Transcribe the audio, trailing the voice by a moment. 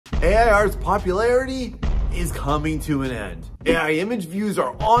AIR's popularity is coming to an end. AI image views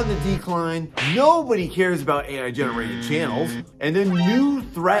are on the decline, nobody cares about AI generated channels, and a new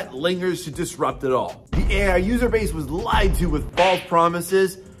threat lingers to disrupt it all. The AI user base was lied to with false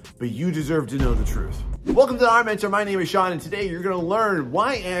promises, but you deserve to know the truth. Welcome to the Art Mentor. My name is Sean, and today you're going to learn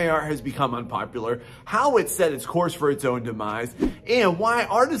why AIR has become unpopular, how it set its course for its own demise, and why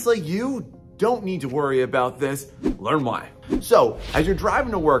artists like you don't need to worry about this. Learn why. So, as you're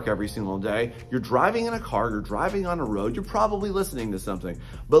driving to work every single day, you're driving in a car, you're driving on a road, you're probably listening to something.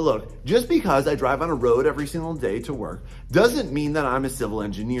 But look, just because I drive on a road every single day to work doesn't mean that I'm a civil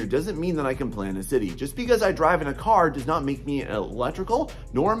engineer, doesn't mean that I can plan a city. Just because I drive in a car does not make me an electrical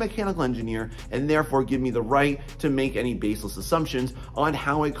nor a mechanical engineer, and therefore give me the right to make any baseless assumptions on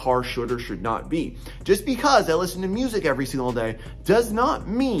how a car should or should not be. Just because I listen to music every single day does not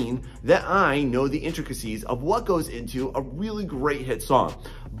mean that I know the intricacies of what goes into a really great hit song.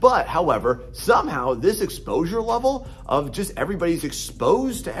 But however, somehow this exposure level of just everybody's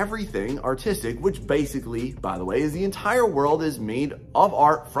exposed to everything artistic, which basically, by the way, is the entire world is made of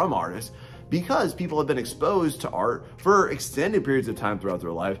art from artists, because people have been exposed to art for extended periods of time throughout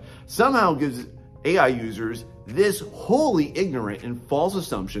their life, somehow gives AI users this wholly ignorant and false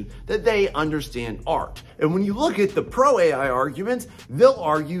assumption that they understand art. And when you look at the pro-AI arguments, they'll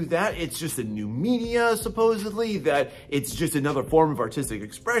argue that it's just a new media, supposedly, that it's just another form of artistic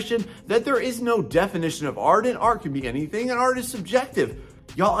expression, that there is no definition of art, and art can be anything, and art is subjective.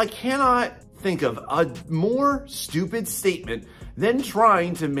 Y'all, I cannot think of a more stupid statement than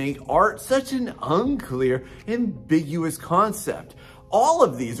trying to make art such an unclear, ambiguous concept. All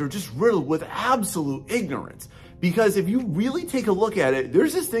of these are just riddled with absolute ignorance. Because if you really take a look at it,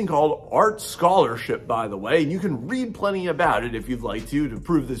 there's this thing called art scholarship, by the way, and you can read plenty about it if you'd like to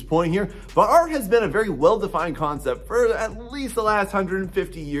prove this point here. But art has been a very well-defined concept for at least the last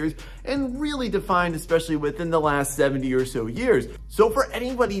 150 years, and really defined especially within the last 70 or so years. So for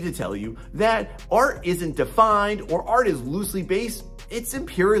anybody to tell you that art isn't defined or art is loosely based, it's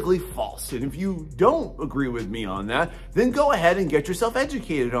empirically false. And if you don't agree with me on that, then go ahead and get yourself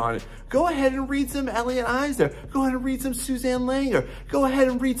educated on it. Go ahead and read some Elliot Eisner. Go ahead and read some Suzanne Langer. Go ahead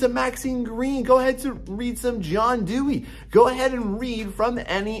and read some Maxine Greene. Go ahead to read some John Dewey. Go ahead and read from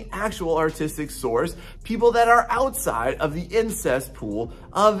any actual artistic source, people that are outside of the incest pool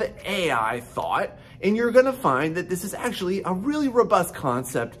of AI thought, and you're gonna find that this is actually a really robust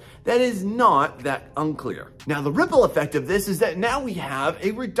concept that is not that unclear. Now, the ripple effect of this is that now we have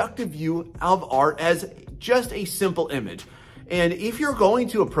a reductive view of art as just a simple image. And if you're going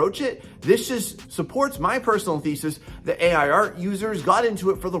to approach it, this just supports my personal thesis that AI art users got into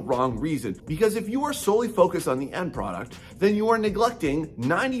it for the wrong reason. Because if you are solely focused on the end product, then you are neglecting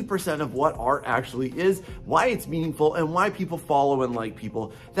 90% of what art actually is, why it's meaningful, and why people follow and like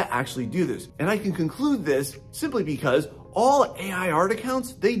people that actually do this. And I can conclude this simply because all AI art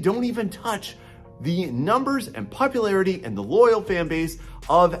accounts, they don't even touch the numbers and popularity and the loyal fan base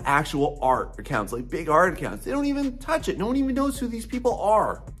of actual art accounts, like big art accounts. They don't even touch it. No one even knows who these people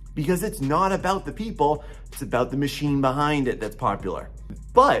are, because it's not about the people, it's about the machine behind it that's popular.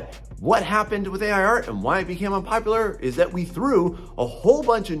 But what happened with AI art and why it became unpopular is that we threw a whole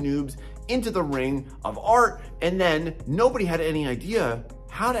bunch of noobs into the ring of art, and then nobody had any idea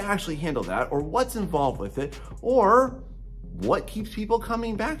how to actually handle that, or what's involved with it, or what keeps people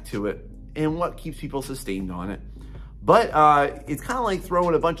coming back to it, and what keeps people sustained on it. But it's kind of like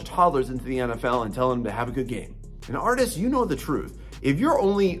throwing a bunch of toddlers into the NFL and telling them to have a good game. And artists, you know the truth. If you're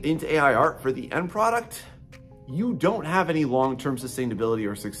only into AI art for the end product, you don't have any long-term sustainability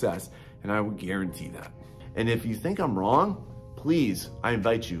or success, and I would guarantee that. And if you think I'm wrong, please, I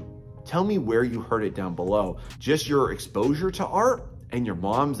invite you, tell me where you heard it down below. Just your exposure to art and your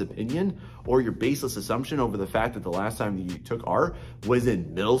mom's opinion, or your baseless assumption over the fact that the last time you took art was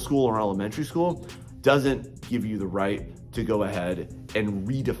in middle school or elementary school doesn't give you the right to go ahead and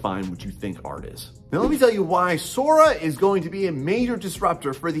redefine what you think art is. Now, let me tell you why Sora is going to be a major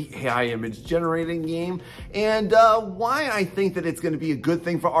disruptor for the AI image generating game, and why I think that it's going to be a good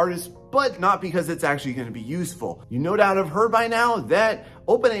thing for artists, but not because it's actually going to be useful. You no doubt have heard by now that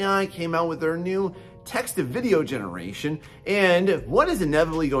OpenAI came out with their new text-to-video generation, and what is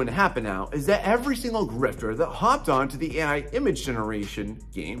inevitably going to happen now is that every single grifter that hopped onto the AI image generation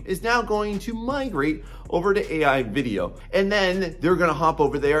game is now going to migrate over to AI video, and then they're going to hop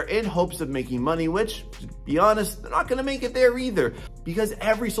over there in hopes of making money, which, to be honest, they're not going to make it there either, because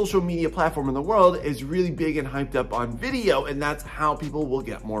every social media platform in the world is really big and hyped up on video, and that's how people will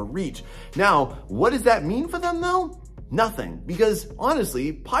get more reach. Now, what does that mean for them though? Nothing, because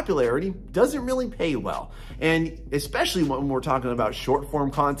honestly, popularity doesn't really pay well. And especially when we're talking about short form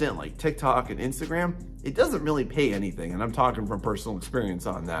content like TikTok and Instagram, it doesn't really pay anything. And I'm talking from personal experience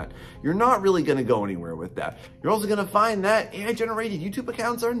on that. You're not really gonna go anywhere with that. You're also gonna find that AI generated YouTube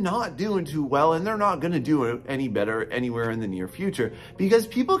accounts are not doing too well, and they're not gonna do any better anywhere in the near future, because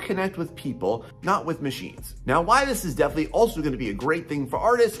people connect with people, not with machines. Now, why this is definitely also gonna be a great thing for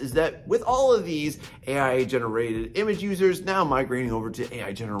artists is that with all of these AI generated image users now migrating over to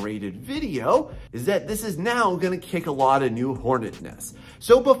AI generated video, is that this is now gonna kick a lot of new hornet nests.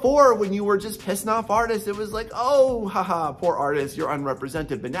 So before, when you were just pissing off artists, it was like, oh, haha, poor artist, you're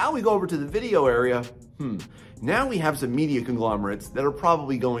unrepresented. But now we go over to the video area. Now we have some media conglomerates that are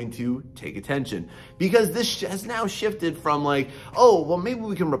probably going to take attention, because this has now shifted from like, oh, well, maybe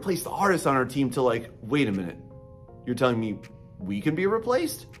we can replace the artists on our team, to like, wait a minute, you're telling me we can be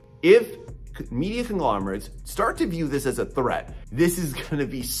replaced? If media conglomerates start to view this as a threat, this is gonna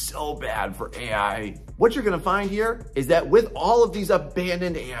be so bad for AI. What you're gonna find here is that with all of these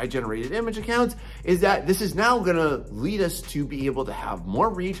abandoned AI generated image accounts, is that this is now gonna lead us to be able to have more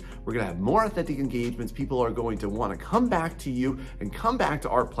reach. We're gonna have more authentic engagements. People are going to wanna come back to you and come back to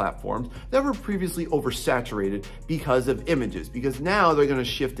our platforms that were previously oversaturated because of images, because now they're gonna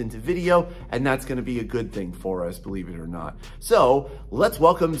shift into video, and that's gonna be a good thing for us, believe it or not. So let's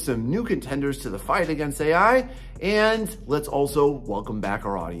welcome some new contenders to the fight against AI, and let's also welcome back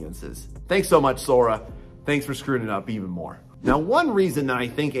our audiences. Thanks so much, Sora. Thanks for screwing it up even more. Now, one reason that I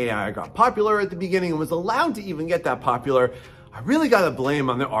think AI got popular at the beginning and was allowed to even get that popular, I really got to blame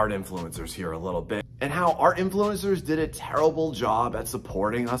on the art influencers here a little bit, and how art influencers did a terrible job at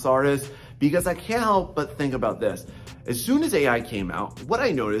supporting us artists, because I can't help but think about this. As soon as AI came out, what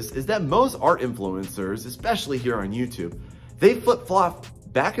I noticed is that most art influencers, especially here on YouTube, they flip-flop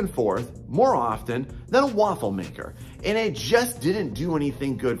back and forth more often than a waffle maker. And it just didn't do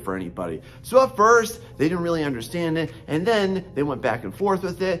anything good for anybody. So at first, they didn't really understand it, and then they went back and forth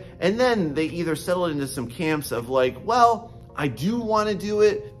with it, and then they either settled into some camps of like, well, I do want to do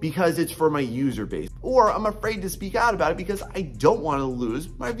it because it's for my user base, or I'm afraid to speak out about it because I don't want to lose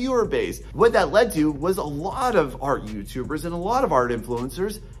my viewer base. What that led to was a lot of art YouTubers and a lot of art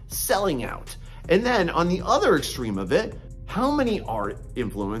influencers selling out. And then on the other extreme of it, how many art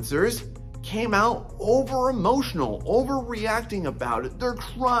influencers came out over emotional, overreacting about it? They're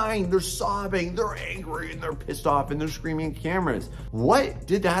crying, they're sobbing, they're angry, and they're pissed off, and they're screaming at cameras. What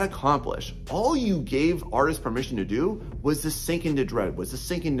did that accomplish? All you gave artists permission to do was to sink into dread, was to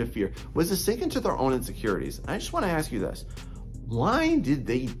sink into fear, was to sink into their own insecurities. I just want to ask you this. Why did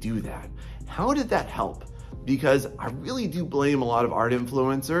they do that? How did that help? Because I really do blame a lot of art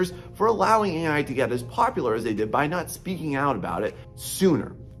influencers for allowing AI to get as popular as they did by not speaking out about it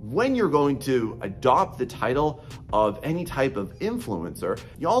sooner. When you're going to adopt the title of any type of influencer,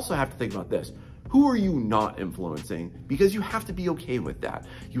 you also have to think about this. Who are you not influencing? Because you have to be okay with that.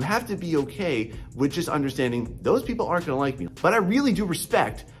 You have to be okay with just understanding those people aren't gonna like me. But I really do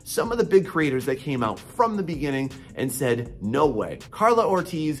respect some of the big creators that came out from the beginning and said, no way. Carla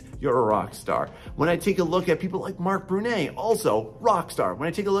Ortiz, you're a rock star. When I take a look at people like Mark Brunet, also rock star. When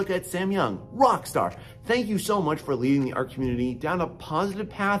I take a look at Sam Young, rock star. Thank you so much for leading the art community down a positive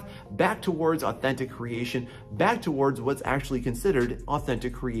path back towards authentic creation, back towards what's actually considered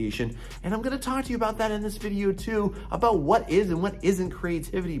authentic creation. And I'm gonna talk to you about that in this video too, about what is and what isn't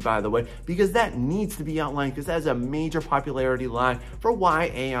creativity, by the way, because that needs to be outlined, because that is a major popularity line for why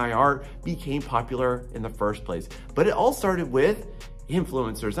AI art became popular in the first place. But it all started with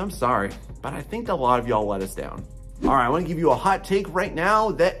influencers. I'm sorry, but I think a lot of y'all let us down. All right, I want to give you a hot take right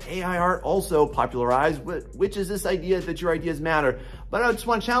now that AI art also popularized, which is this idea that your ideas matter. But I just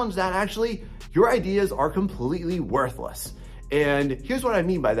want to challenge that. Actually, your ideas are completely worthless. And here's what I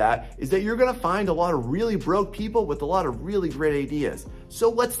mean by that, is that you're gonna find a lot of really broke people with a lot of really great ideas. So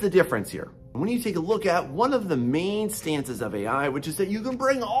what's the difference here? When you take a look at one of the main stances of AI, which is that you can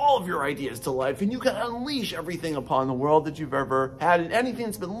bring all of your ideas to life and you can unleash everything upon the world that you've ever had, and anything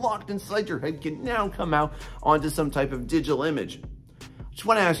that's been locked inside your head can now come out onto some type of digital image. I just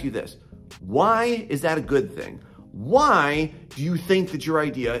wanna ask you this, why is that a good thing? Why do you think that your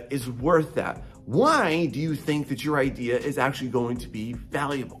idea is worth that? Why do you think that your idea is actually going to be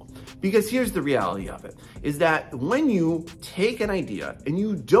valuable? Because here's the reality of it, is that when you take an idea and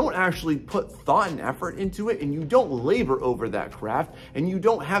you don't actually put thought and effort into it, and you don't labor over that craft, and you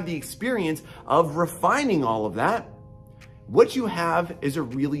don't have the experience of refining all of that, what you have is a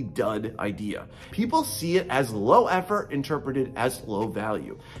really dud idea. People see it as low effort, interpreted as low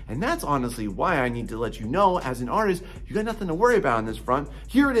value. And that's honestly why I need to let you know, as an artist, you got nothing to worry about on this front.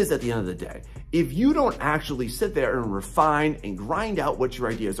 Here it is at the end of the day. if you don't actually sit there and refine and grind out what your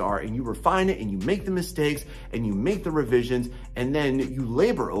ideas are, and you refine it and you make the mistakes and you make the revisions and then you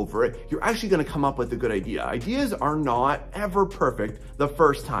labor over it, you're actually gonna come up with a good idea. Ideas are not ever perfect the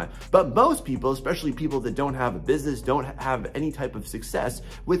first time, but most people, especially people that don't have a business, don't have any type of success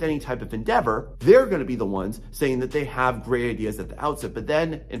with any type of endeavor, they're gonna be the ones saying that they have great ideas at the outset, but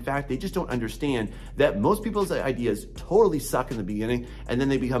then in fact, they just don't understand that most people's ideas totally suck in the beginning and then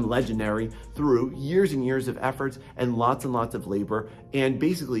they become legendary through years and years of efforts and lots of labor. And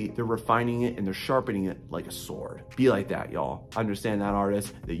basically they're refining it and they're sharpening it like a sword. Be like that, y'all. Understand that,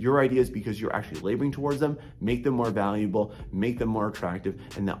 artists, that your ideas, because you're actually laboring towards them, make them more valuable, make them more attractive,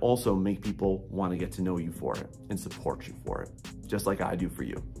 and that also make people want to get to know you for it and support you for it, just like I do for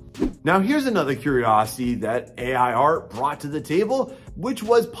you. Now, here's another curiosity that AI art brought to the table, which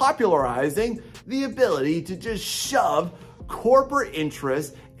was popularizing the ability to just shove corporate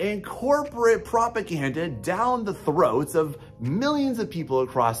interests and corporate propaganda down the throats of millions of people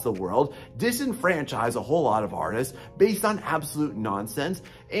across the world, disenfranchise a whole lot of artists based on absolute nonsense,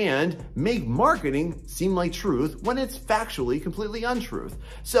 and make marketing seem like truth when it's factually completely untruth.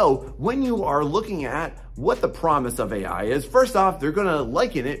 So when you are looking at what the promise of AI is, first off, they're gonna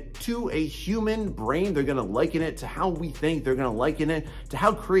liken it to a human brain. They're gonna liken it to how we think. They're gonna liken it to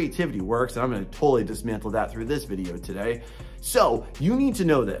how creativity works. And I'm gonna totally dismantle that through this video today. So you need to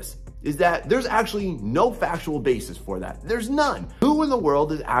know this, is that there's actually no factual basis for that. There's none. Who in the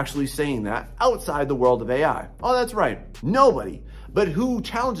world is actually saying that outside the world of AI? Oh, that's right, nobody. But who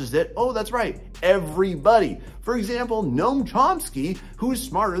challenges it? Oh, that's right, everybody. For example, Noam Chomsky, who is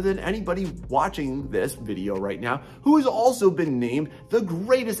smarter than anybody watching this video right now, who has also been named the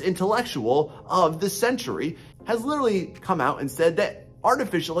greatest intellectual of the century, has literally come out and said that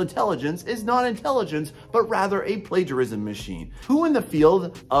artificial intelligence is not intelligence, but rather a plagiarism machine. Who in the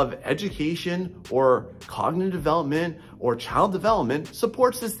field of education or cognitive development or child development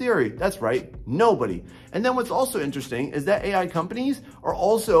supports this theory? That's right, nobody. And then what's also interesting is that AI companies are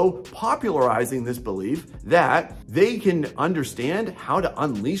also popularizing this belief that they can understand how to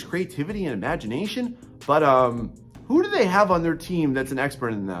unleash creativity and imagination, but who do they have on their team that's an expert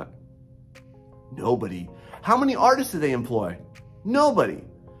in that? Nobody. How many artists do they employ? Nobody.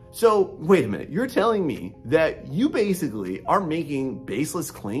 So wait a minute, you're telling me that you basically are making baseless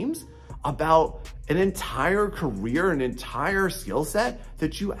claims about an entire career, an entire skill set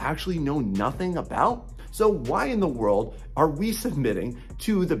that you actually know nothing about? So why in the world are we submitting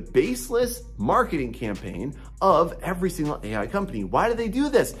to the baseless marketing campaign of every single AI company? Why do they do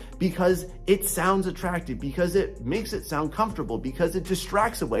this? Because it sounds attractive, because it makes it sound comfortable, because it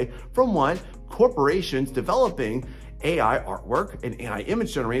distracts away from what corporations developing AI artwork and AI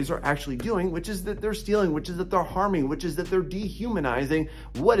image generators are actually doing, which is that they're stealing, which is that they're harming, which is that they're dehumanizing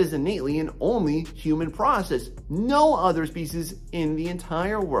what is innately an only human process. No other species in the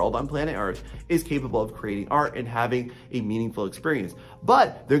entire world on planet Earth is capable of creating art and having a meaningful experience.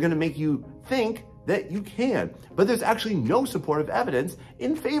 But they're gonna make you think that you can, but there's actually no supportive evidence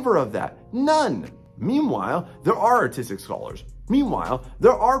in favor of that. None. Meanwhile, there are artistic scholars. Meanwhile,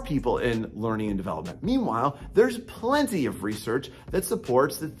 there are people in learning and development. Meanwhile, there's plenty of research that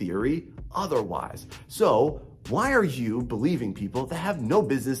supports the theory otherwise. So why are you believing people that have no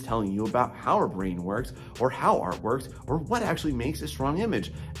business telling you about how our brain works or how art works or what actually makes a strong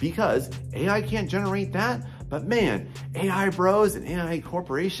image? Because AI can't generate that, but man, AI bros and AI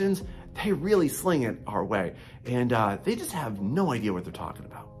corporations, they really sling it our way. And they just have no idea what they're talking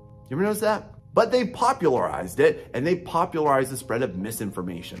about. You ever notice that? But they popularized it, and they popularized the spread of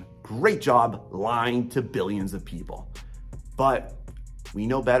misinformation. Great job lying to billions of people. But we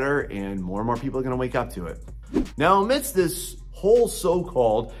know better, and more people are gonna wake up to it. Now, amidst this whole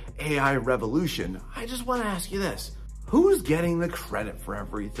so-called AI revolution, I just wanna ask you this. Who's getting the credit for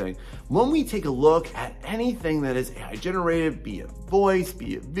everything? When we take a look at anything that is AI generated, be it voice,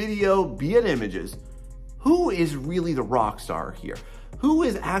 be it video, be it images, who is really the rock star here? Who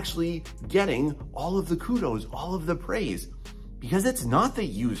is actually getting all of the kudos, all of the praise? Because it's not the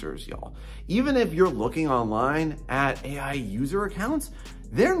users, y'all. Even if you're looking online at AI user accounts,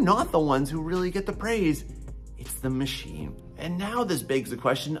 they're not the ones who really get the praise. It's the machine. And now this begs the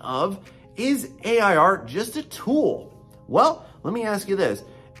question of, is AI art just a tool? Well, let me ask you this.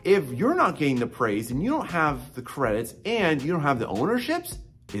 If you're not getting the praise and you don't have the credits and you don't have the ownerships,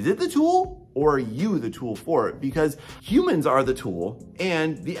 Is it the tool? Or are you the tool for it? Because humans are the tool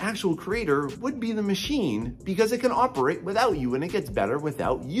and the actual creator would be the machine because it can operate without you and it gets better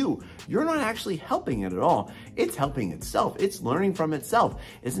without you. You're not actually helping it at all. It's helping itself. It's learning from itself.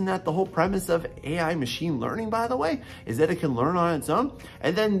 Isn't that the whole premise of AI machine learning, by the way? Is that it can learn on its own?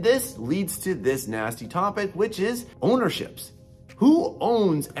 And then this leads to this nasty topic, which is ownerships. Who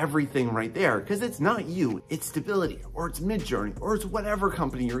owns everything right there? Because it's not you, it's Stability, or it's Midjourney, or it's whatever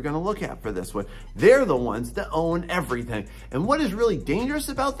company you're gonna look at for this one. They're the ones that own everything. And what is really dangerous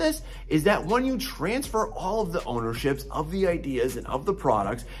about this is that when you transfer all of the ownerships of the ideas and of the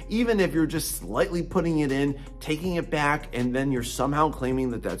products, even if you're just slightly putting it in, taking it back, and then you're somehow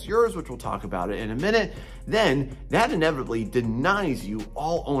claiming that that's yours, which we'll talk about it in a minute, then that inevitably denies you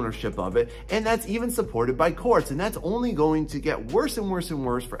all ownership of it. And that's even supported by courts. And that's only going to get worse and worse and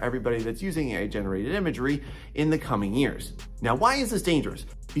worse for everybody that's using AI-generated imagery in the coming years. Now, why is this dangerous?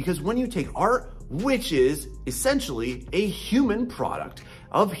 Because when you take art, which is essentially a human product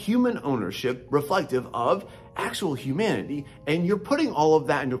of human ownership reflective of actual humanity, and you're putting all of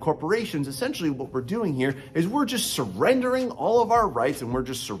that into corporations, essentially what we're doing here is we're just surrendering all of our rights and we're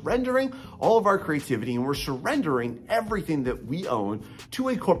just surrendering all of our creativity and we're surrendering everything that we own to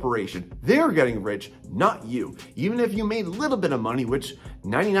a corporation. They're getting rich, not you. Even if you made a little bit of money, which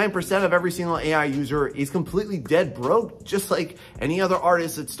 99% of every single AI user is completely dead broke, just like any other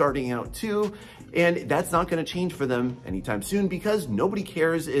artist that's starting out too. And that's not going to change for them anytime soon because nobody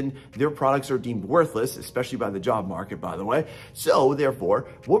cares and their products are deemed worthless, especially by the job market, by the way. So therefore,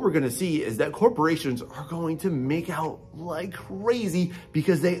 what we're going to see is that corporations are going to make out like crazy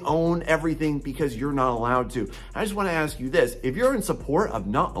because they own everything because you're not allowed to. I just want to ask you this. If you're in support of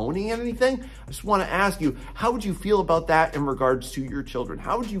not owning anything, I just want to ask you, how would you feel about that in regards to your children?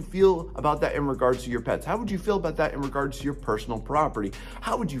 How would you feel about that in regards to your pets? How would you feel about that in regards to your personal property?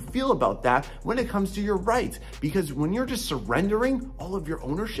 How would you feel about that when it comes to your rights? Because when you're just surrendering all of your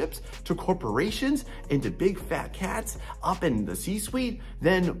ownerships to corporations and to big fat cats up in the C-suite,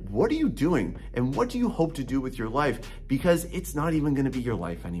 then what are you doing? And what do you hope to do with your life? Because it's not even going to be your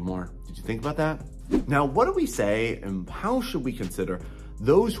life anymore. Did you think about that? Now, what do we say and how should we consider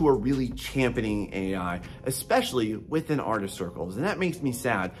those who are really championing AI, especially within artist circles? And that makes me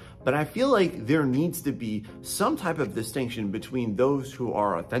sad, but I feel like there needs to be some type of distinction between those who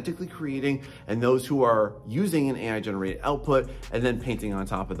are authentically creating and those who are using an AI-generated output and then painting on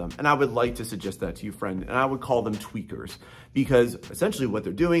top of them. And I would like to suggest that to you, friend, and I would call them tweakers, because essentially what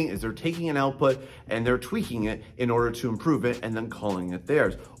they're doing is they're taking an output and they're tweaking it in order to improve it and then calling it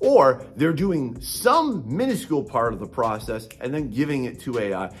theirs. Or they're doing some minuscule part of the process and then giving it to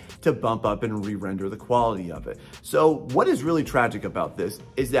AI to bump up and re-render the quality of it. So what is really tragic about this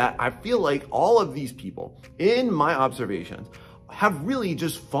is that I feel like all of these people, in my observations, have really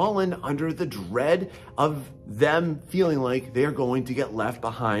just fallen under the dread of them feeling like they're going to get left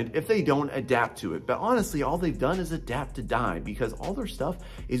behind if they don't adapt to it. But honestly, all they've done is adapt to die, because all their stuff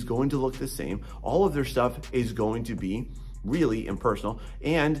is going to look the same. All of their stuff is going to be really impersonal.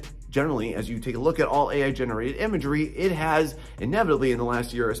 And generally, as you take a look at all AI generated imagery, it has inevitably in the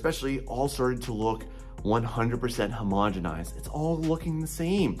last year especially all started to look 100% homogenized. It's all looking the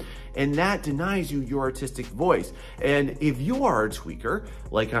same. And that denies you your artistic voice. And if you are a tweaker,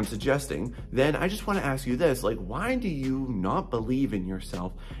 like I'm suggesting, then I just want to ask you this, like, why do you not believe in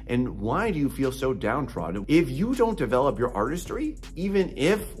yourself? And why do you feel so downtrodden? If you don't develop your artistry, even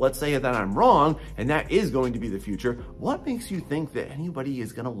if, let's say that I'm wrong, and that is going to be the future, what makes you think that anybody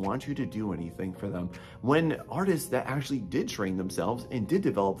is going to want you to do anything for them when artists that actually did train themselves and did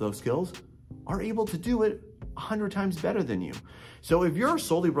develop those skills are able to do it 100 times better than you? So if you're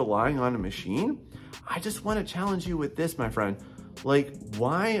solely relying on a machine, I just want to challenge you with this, my friend. Like,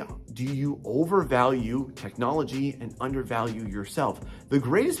 why do you overvalue technology and undervalue yourself? The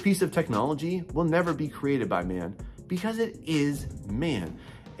greatest piece of technology will never be created by man because it is man.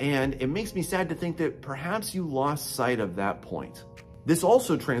 And it makes me sad to think that perhaps you lost sight of that point. This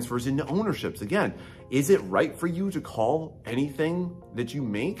also transfers into ownerships. Again, is it right for you to call anything that you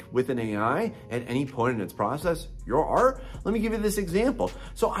make with an AI at any point in its process your art? Let me give you this example.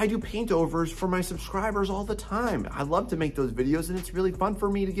 So I do paint overs for my subscribers all the time. I love to make those videos and it's really fun for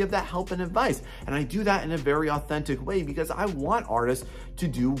me to give that help and advice. And I do that in a very authentic way because I want artists to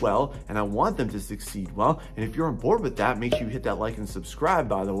do well and I want them to succeed well. And if you're on board with that, make sure you hit that like and subscribe,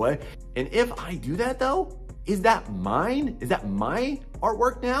 by the way. And if I do that though, is that mine? Is that my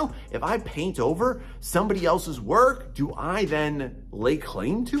artwork now? If I paint over somebody else's work, do I then lay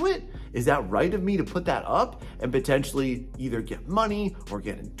claim to it? Is that right of me to put that up and potentially either get money or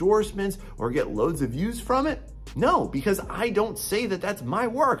get endorsements or get loads of views from it? No, because I don't say that that's my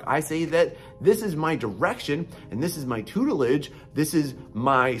work. I say that this is my direction and this is my tutelage. This is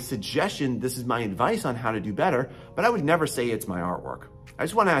my suggestion. This is my advice on how to do better, but I would never say it's my artwork. I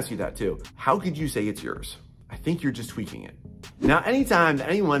just want to ask you that too. How could you say it's yours? I think you're just tweaking it. Now, anytime that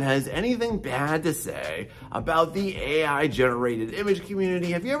anyone has anything bad to say about the AI generated image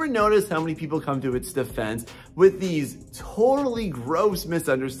community, have you ever noticed how many people come to its defense with these totally gross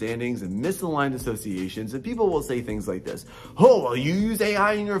misunderstandings and misaligned associations? And people will say things like this: oh, well, you use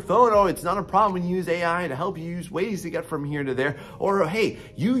AI in your phone. Oh, it's not a problem when you use AI to help you use ways to get from here to there. Or, hey,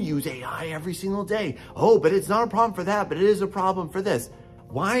 you use AI every single day. Oh, but it's not a problem for that, but it is a problem for this.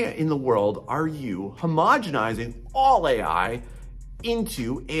 Why in the world are you homogenizing all AI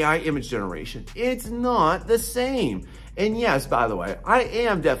into AI image generation? It's not the same. And yes, by the way, I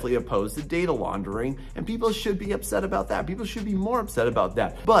am definitely opposed to data laundering, and people should be upset about that. People should be more upset about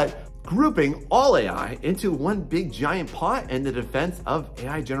that. But grouping all AI into one big giant pot in the defense of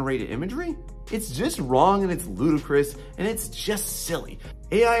AI generated imagery, it's just wrong and it's ludicrous and it's just silly.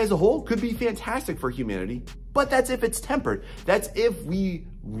 AI as a whole could be fantastic for humanity, but that's if it's tempered. That's if we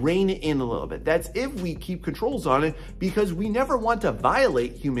rein it in a little bit. That's if we keep controls on it, because we never want to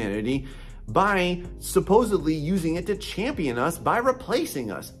violate humanity by supposedly using it to champion us by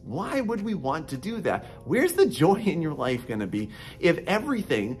replacing us. Why would we want to do that? Where's the joy in your life going to be if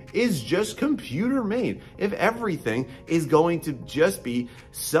everything is just computer made? If everything is going to just be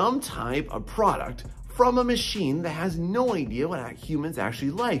some type of product from a machine that has no idea what humans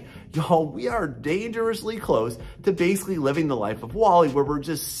actually like? Y'all, we are dangerously close to basically living the life of WALL-E, where we're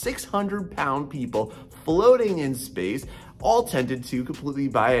just 600-pound people floating in space, all tended to completely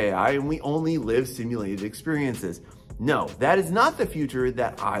by AI, and we only live simulated experiences. No, that is not the future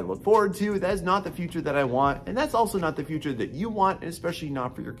that I look forward to. That is not the future that I want. And that's also not the future that you want, and especially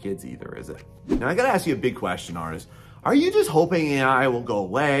not for your kids either, is it? Now, I gotta ask you a big question, artist. Are you just hoping AI will go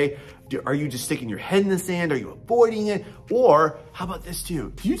away? Are you just sticking your head in the sand? Are you avoiding it? Or how about this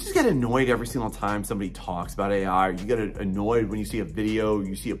too? Do you just get annoyed every single time somebody talks about AI? Or you get annoyed when you see a video, or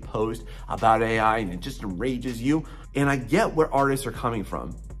you see a post about AI and it just enrages you? And I get where artists are coming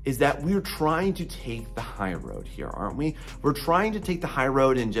from, is that we're trying to take the high road here, aren't we? We're trying to take the high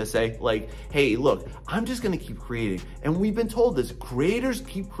road and just say like, hey, look, I'm just gonna keep creating. And we've been told this, creators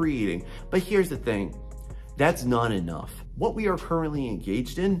keep creating. But here's the thing, that's not enough. What we are currently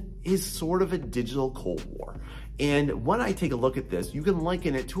engaged in is sort of a digital Cold War. And when I take a look at this, you can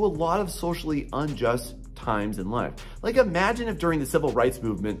liken it to a lot of socially unjust times in life. Like, imagine if during the civil rights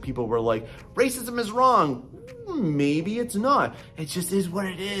movement, people were like, racism is wrong. Maybe it's not. It just is what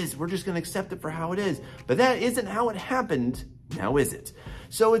it is. We're just gonna accept it for how it is. But that isn't how it happened, now is it?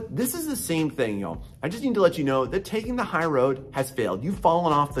 So this is the same thing, y'all. I just need to let you know that taking the high road has failed. You've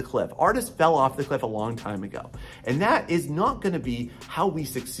fallen off the cliff. Artists fell off the cliff a long time ago. And that is not gonna be how we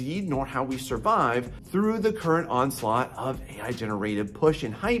succeed nor how we survive through the current onslaught of AI generated push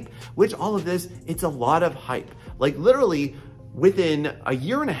and hype, which all of this, it's a lot of hype. Like literally within a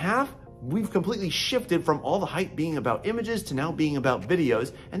year and a half, we've completely shifted from all the hype being about images to now being about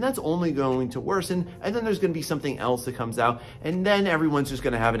videos, and that's only going to worsen. And then there's going to be something else that comes out, and then everyone's just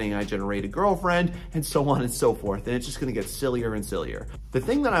going to have an AI generated girlfriend, and so on and so forth. And it's just going to get sillier and sillier. The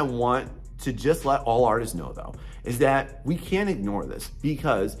thing that I want to just let all artists know though, is that we can't ignore this,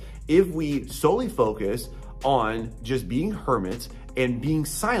 because if we solely focus on just being hermits and being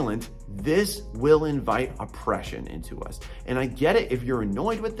silent, this will invite oppression into us. And I get it if you're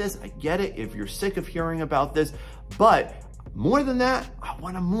annoyed with this, I get it if you're sick of hearing about this, but more than that, I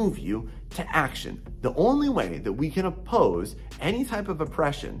want to move you to action. The only way that we can oppose any type of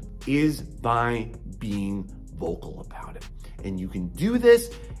oppression is by being vocal about it. And you can do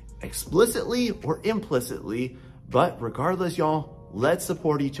this explicitly or implicitly, but regardless, y'all, let's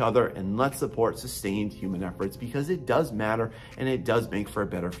support each other and let's support sustained human efforts, because it does matter and it does make for a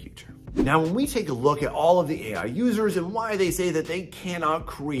better future. Now, when we take a look at all of the AI users and why they say that they cannot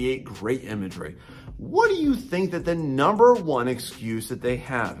create great imagery, what do you think that the #1 excuse that they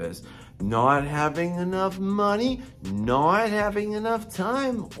have is? Not having enough money, not having enough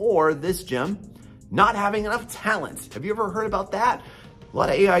time, or this gem, not having enough talent. Have you ever heard about that? A lot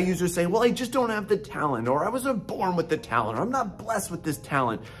of AI users say, well, I just don't have the talent, or I wasn't born with the talent, or I'm not blessed with this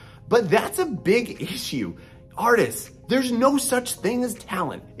talent. But that's a big issue. Artists, there's no such thing as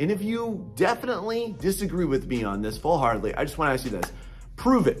talent. And if you definitely disagree with me on this full-heartedly, I just want to ask you this.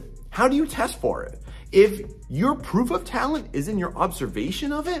 Prove it. How do you test for it? If your proof of talent is in your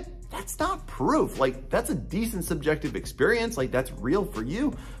observation of it, that's not proof. Like, that's a decent subjective experience. Like, that's real for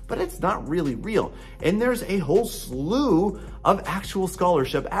you, but it's not really real. And there's a whole slew of actual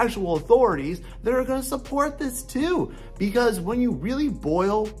scholarship, actual authorities that are going to support this too. Because when you really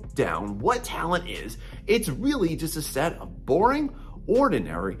boil down what talent is, it's really just a set of boring,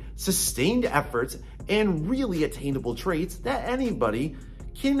 ordinary, sustained efforts and really attainable traits that anybody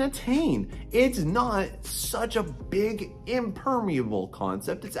can attain. It's not such a big, impermeable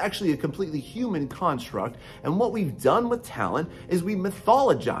concept. It's actually a completely human construct. And what we've done with talent is we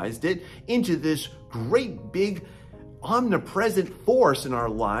mythologized it into this great big omnipresent force in our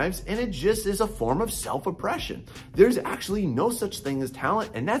lives, and it just is a form of self-oppression. There's actually no such thing as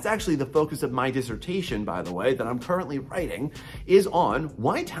talent, and that's actually the focus of my dissertation, by the way, that I'm currently writing, is on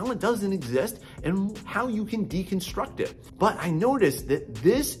why talent doesn't exist and how you can deconstruct it. But I noticed that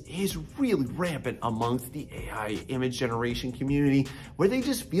this is really rampant amongst the AI image generation community, where they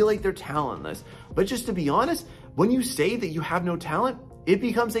just feel like they're talentless. But just to be honest, when you say that you have no talent, it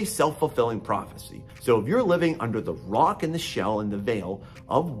becomes a self-fulfilling prophecy. So if you're living under the rock and the shell and the veil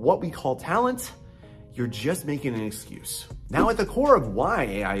of what we call talent, you're just making an excuse. Now, at the core of why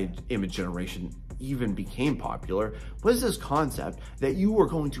AI image generation even became popular was this concept that you were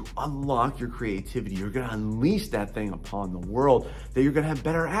going to unlock your creativity. You're going to unleash that thing upon the world, that you're going to have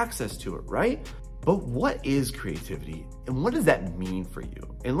better access to it, right? But what is creativity and what does that mean for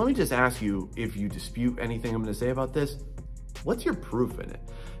you? And let me just ask you, if you dispute anything I'm going to say about this, what's your proof in it?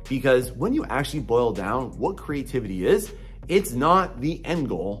 Because when you actually boil down what creativity is, it's not the end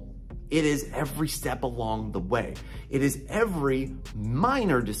goal. It is every step along the way. It is every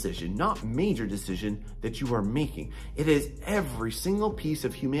minor decision, not major decision, that you are making. It is every single piece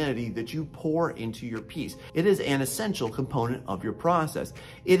of humanity that you pour into your piece. It is an essential component of your process.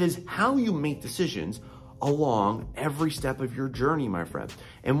 It is how you make decisions along every step of your journey, my friend.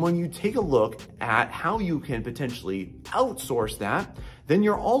 And when you take a look at how you can potentially outsource that, then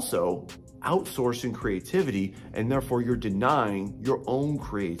you're also outsourcing creativity, and therefore you're denying your own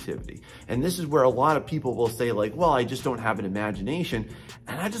creativity. And this is where a lot of people will say like, well, I just don't have an imagination.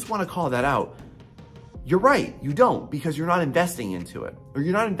 And I just want to call that out. You're right, you don't, because you're not investing into it, or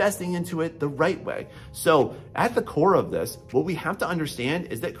you're not investing into it the right way. So at the core of this, what we have to understand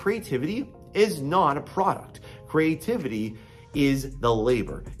is that creativity is not a product. Creativity is the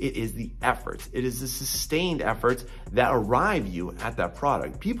labor. It is the efforts. It is the sustained efforts that arrive you at that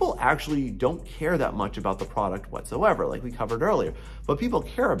product. People actually don't care that much about the product whatsoever, like we covered earlier. What people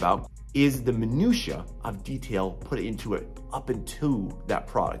care about is the minutia of detail put into it up into that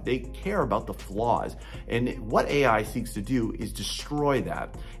product. They care about the flaws. And what AI seeks to do is destroy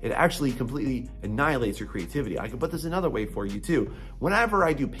that. It actually completely annihilates your creativity. I can put this another way for you too. Whenever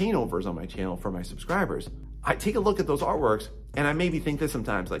I do paint overs on my channel for my subscribers, I take a look at those artworks and I maybe think this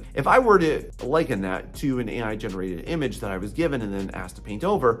sometimes, like if I were to liken that to an AI generated image that I was given and then asked to paint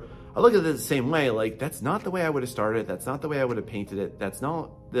over, I look at it the same way, like that's not the way I would have started. That's not the way I would have painted it. That's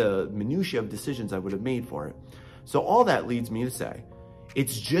not the minutia of decisions I would have made for it. So all that leads me to say,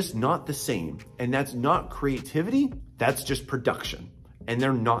 it's just not the same. And that's not creativity, that's just production. And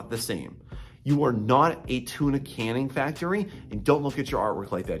they're not the same. You are not a tuna canning factory, and don't look at your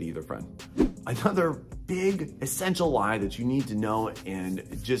artwork like that either, friend. Another big essential lie that you need to know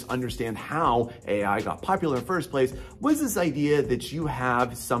and just understand how AI got popular in the first place was this idea that you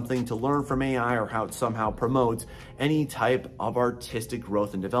have something to learn from AI or how it somehow promotes any type of artistic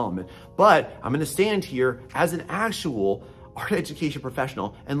growth and development. But I'm gonna stand here as an actual art education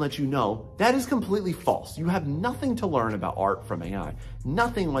professional and let you know that is completely false. You have nothing to learn about art from AI,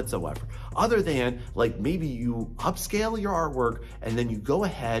 nothing whatsoever, other than like maybe you upscale your artwork and then you go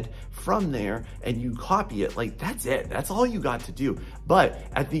ahead from there and you copy it. Like that's it, that's all you got to do. But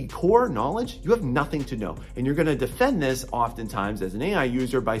at the core knowledge, you have nothing to know. And you're gonna defend this oftentimes as an AI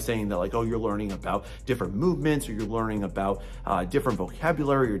user by saying that like, oh, you're learning about different movements or you're learning about different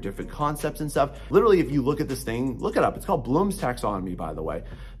vocabulary or different concepts and stuff. Literally, if you look at this thing, look it up. It's called Bloom's taxonomy, by the way.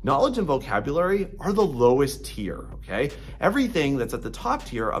 Knowledge and vocabulary are the lowest tier, okay? Everything that's at the top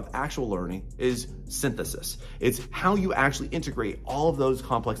tier of actual learning is synthesis. It's how you actually integrate all of those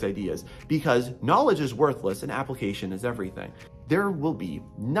complex ideas, because knowledge is worthless and application is everything. There will be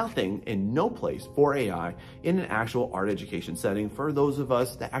nothing and no place for AI in an actual art education setting for those of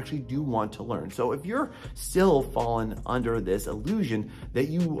us that actually do want to learn. So if you're still falling under this illusion that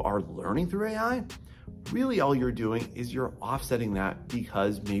you are learning through AI, really all you're doing is you're offsetting that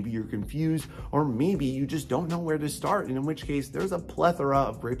because maybe you're confused or maybe you just don't know where to start, and in which case there's a plethora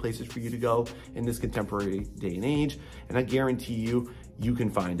of great places for you to go in this contemporary day and age, and I guarantee you, you can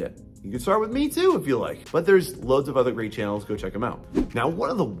find it. You can start with me too if you like, but there's loads of other great channels. Go check them out. Now,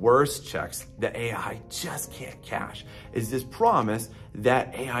 one of the worst checks that AI just can't cash is this promise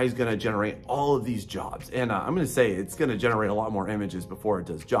that AI is gonna generate all of these jobs. And I'm gonna say it's gonna generate a lot more images before it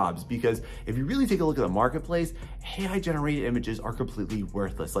does jobs, because if you really take a look at the marketplace, AI generated images are completely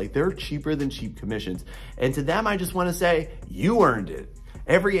worthless. Like, they're cheaper than cheap commissions. And to them, I just wanna say, you earned it.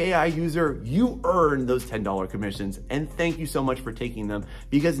 Every AI user, you earn those $10 commissions, and thank you so much for taking them,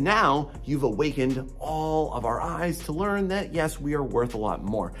 because now you've awakened all of our eyes to learn that yes, we are worth a lot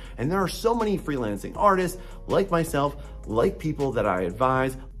more. And there are so many freelancing artists like myself, like people that I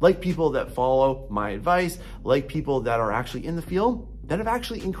advise, like people that follow my advice, like people that are actually in the field that have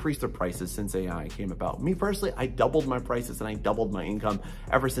actually increased their prices since AI came about. Me personally, I doubled my prices and I doubled my income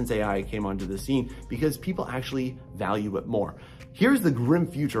ever since AI came onto the scene, because people actually value it more. Here's the grim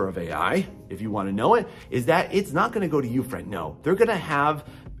future of AI, if you want to know it, is that it's not going to go to you, friend. No, they're going to have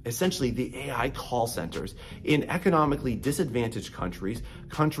essentially the AI call centers in economically disadvantaged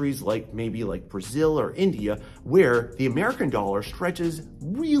countries like maybe like Brazil or India, where the American dollar stretches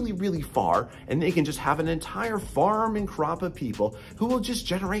really, really far, and they can just have an entire farm and crop of people who will just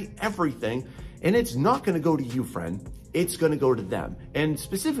generate everything. And it's not going to go to you, friend. It's going to go to them. And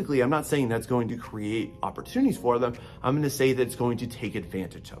specifically, I'm not saying that's going to create opportunities for them. I'm going to say that it's going to take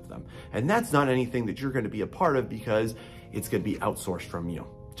advantage of them. And that's not anything that you're going to be a part of, because it's going to be outsourced from you,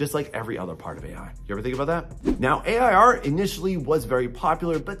 just like every other part of AI. You ever think about that? Now, AI art initially was very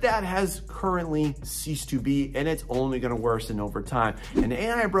popular, but that has currently ceased to be, and it's only gonna worsen over time. And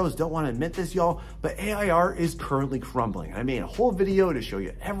AI bros don't wanna admit this, y'all, but AI art is currently crumbling. I made a whole video to show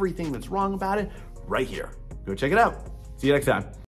you everything that's wrong about it right here. Go check it out. See you next time.